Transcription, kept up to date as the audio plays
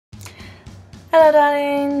Hello,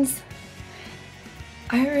 darlings!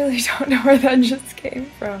 I really don't know where that just came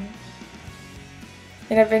from.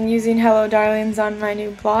 And I've been using hello, darlings on my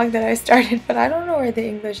new blog that I started, but I don't know where the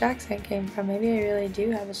English accent came from. Maybe I really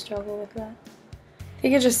do have a struggle with that. I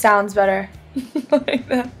think it just sounds better like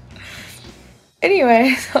that.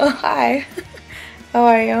 Anyway, so hi. How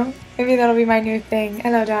are you? Maybe that'll be my new thing.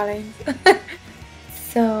 Hello, darlings.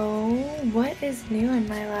 So, what is new in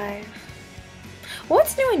my life?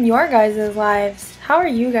 What's new in your guys' lives? How are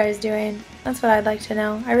you guys doing? That's what I'd like to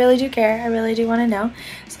know. I really do care. I really do want to know.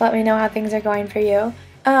 So let me know how things are going for you.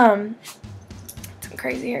 Some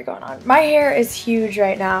crazy hair going on. My hair is huge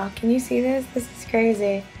right now. Can you see this? This is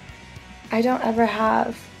crazy. I don't ever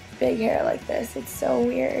have big hair like this. It's so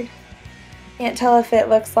weird. Can't tell if it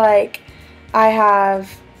looks like I have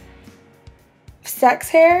sex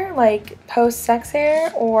hair, like post-sex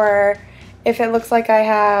hair, or if it looks like I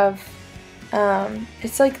have,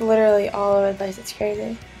 it's like literally all over the place. It's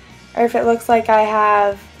crazy. Or if it looks like I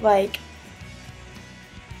have like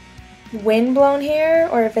wind-blown hair,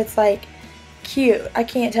 or if it's like cute. I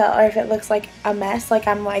can't tell. Or if it looks like a mess, like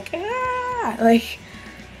I'm like, ah, like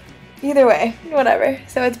either way, whatever.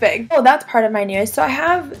 So it's big. Oh, that's part of my news. So I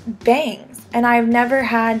have bangs, and I've never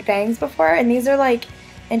had bangs before, and these are like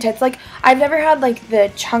intense. Like I've never had like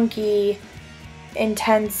the chunky,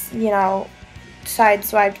 intense, you know, side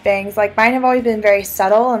swiped bangs. Like mine have always been very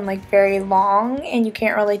subtle and like very long, and you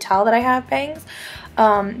can't really tell that I have bangs.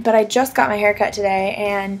 But I just got my hair cut today,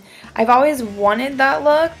 and I've always wanted that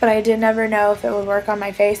look, but I did never know if it would work on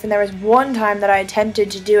my face. And there was one time that I attempted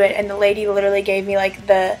to do it, and the lady literally gave me like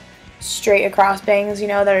the straight across bangs, you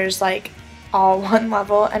know, that are just like all one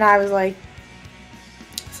level, and I was like,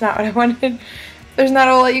 it's not what I wanted. There's not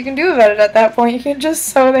a lot you can do about it at that point. You can just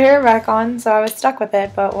sew the hair back on, so I was stuck with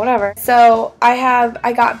it, but whatever. So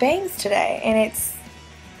I got bangs today, and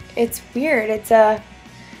it's weird. It's a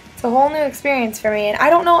whole new experience for me, and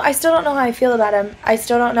I still don't know how I feel about them. I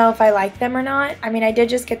still don't know if I like them or not. I mean, I did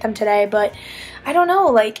just get them today, but I don't know,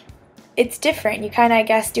 like, it's different. You kind of, I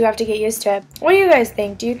guess, do have to get used to it. What do you guys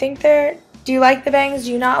think? Do you like the bangs?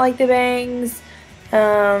 Do you not like the bangs?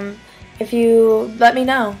 If you, let me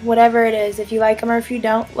know, whatever it is. If you like them or if you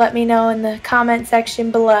don't, let me know in the comment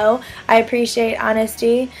section below. I appreciate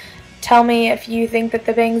honesty. Tell me if you think that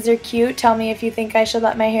the bangs are cute. Tell me if you think I should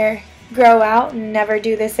let my hair grow out and never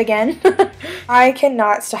do this again. I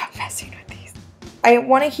cannot stop messing with these. I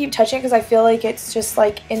want to keep touching it because I feel like it's just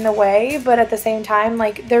like in the way, but at the same time,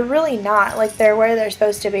 like they're really not. Like they're where they're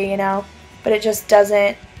supposed to be, you know? But it just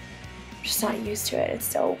doesn't, I'm just not used to it. It's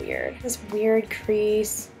so weird. This weird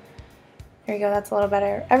crease. There you go, that's a little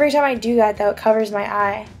better. Every time I do that, though, it covers my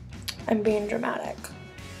eye. I'm being dramatic.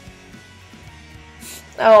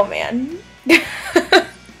 Oh, man. I'm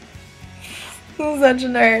such a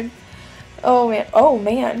nerd. Oh, man. Oh,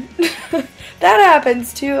 man. That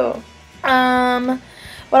happens, too.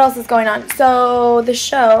 What else is going on? So, the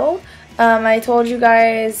show, I told you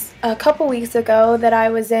guys a couple weeks ago that I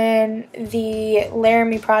was in the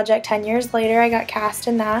Laramie Project 10 years later. I got cast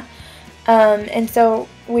in that. And so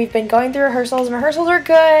we've been going through rehearsals. Rehearsals are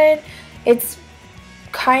good. It's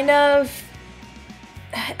kind of,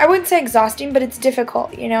 I wouldn't say exhausting, but it's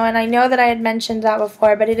difficult, you know, and I know that I had mentioned that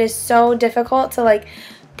before, but it is so difficult to like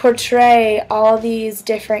portray all these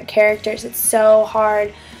different characters. It's so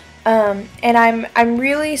hard. And I'm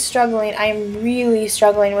really struggling. I'm really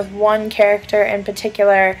struggling with one character in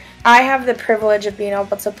particular. I have the privilege of being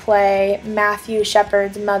able to play Matthew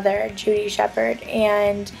Shepard's mother, Judy Shepard,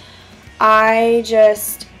 and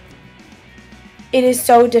it is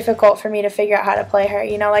so difficult for me to figure out how to play her.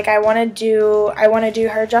 You know, like I want to do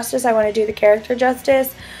her justice. I want to do the character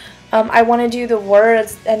justice. I want to do the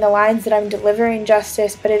words and the lines that I'm delivering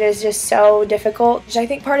justice, but it is just so difficult. Which I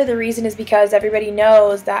think part of the reason is because everybody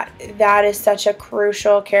knows that that is such a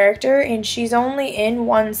crucial character, and she's only in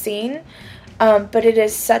one scene, but it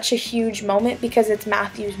is such a huge moment because it's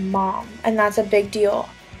Matthew's mom, and that's a big deal.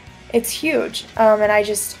 It's huge, and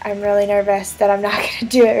I'm really nervous that I'm not going to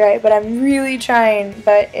do it right, but I'm really trying,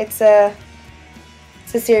 but it's a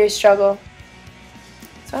serious struggle.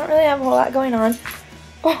 So I don't really have a whole lot going on.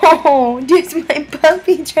 Oh, this is my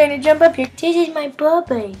puppy trying to jump up here. This is my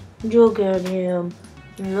puppy. Look at him.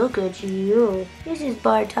 Look at you. This is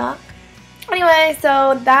Bartok. Anyway,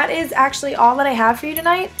 so that is actually all that I have for you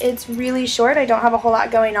tonight. It's really short. I don't have a whole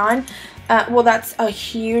lot going on. Well, that's a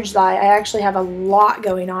huge lie. I actually have a lot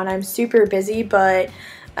going on. I'm super busy, but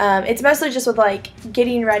it's mostly just with like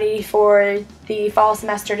getting ready for the fall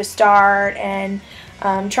semester to start and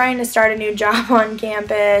trying to start a new job on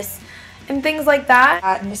campus and things like that.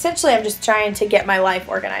 And essentially I'm just trying to get my life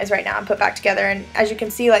organized right now and put back together. And as you can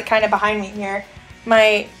see, like kind of behind me here,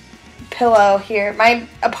 my pillow here, my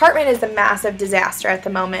apartment is a massive disaster at the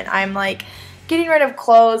moment. I'm like getting rid of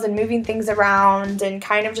clothes and moving things around and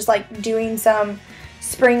kind of just like doing some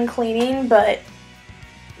spring cleaning, but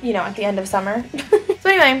you know, at the end of summer. So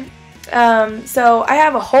anyway, so I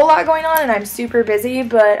have a whole lot going on and I'm super busy,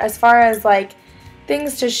 but as far as like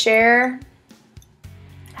things to share,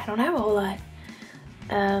 I don't have a whole lot.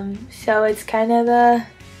 So it's kind of a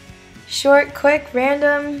short, quick,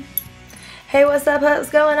 random, hey, what's up, what's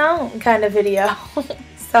going on kind of video.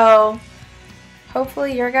 So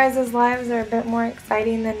hopefully your guys' lives are a bit more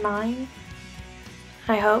exciting than mine.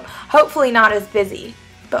 I hope. Hopefully not as busy,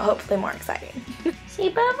 but hopefully more exciting. Say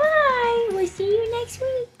bye-bye. We'll see you next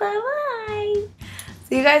week. Bye-bye.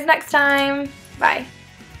 See you guys next time. Bye.